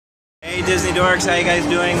Hey Disney Dorks, how you guys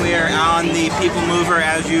doing? We are on the People Mover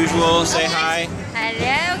as usual. Say hi.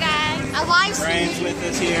 Hello guys. A live stream. Brian's with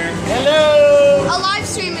us here. Hello! A live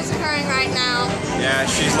stream is occurring right now. Yeah,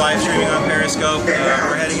 she's live streaming on Periscope.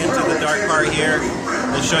 We're heading into the dark part here.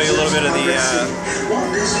 We'll show you a little bit of the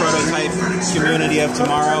prototype community of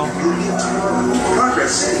tomorrow.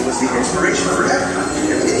 Progress was the inspiration for Epcot,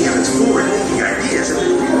 and many of its forward-thinking ideas have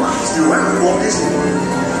been realized throughout Walt Disney.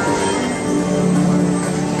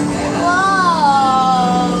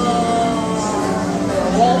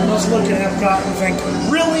 Walt must look at Epcot and think,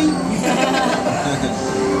 really?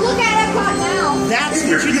 Look at Epcot now. That's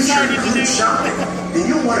what you decided to do. Shopping, then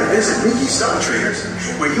you'll want to visit Mickey's Star Traders,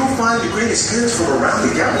 where you'll find the greatest hits from around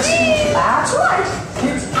the galaxy. That's right.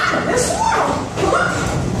 It's out of this world.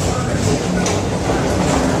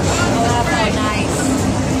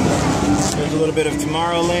 There's a little bit of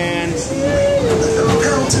Tomorrowland.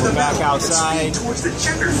 Pedal to the Back metal outside. and speed towards the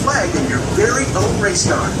checkered flag in your very own race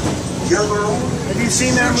car. Yellow. Have you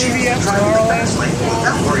seen that movie yet? Tomorrowland.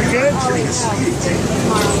 Good?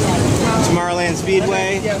 Tomorrowland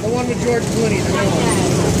Speedway. Yeah, the one with George Clooney. The new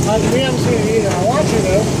one. We haven't seen it either. I want to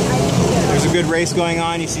though. There's a good race going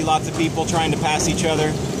on. You see lots of people trying to pass each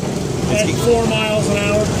other. At 4 miles an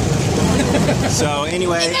hour. So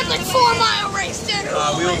anyway, It's like 4-mile race, dude.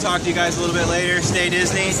 we will talk to you guys a little bit later. Stay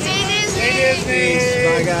Disney. Stay Disney. Hey Disney! Peace.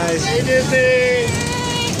 Bye guys. Hey Disney!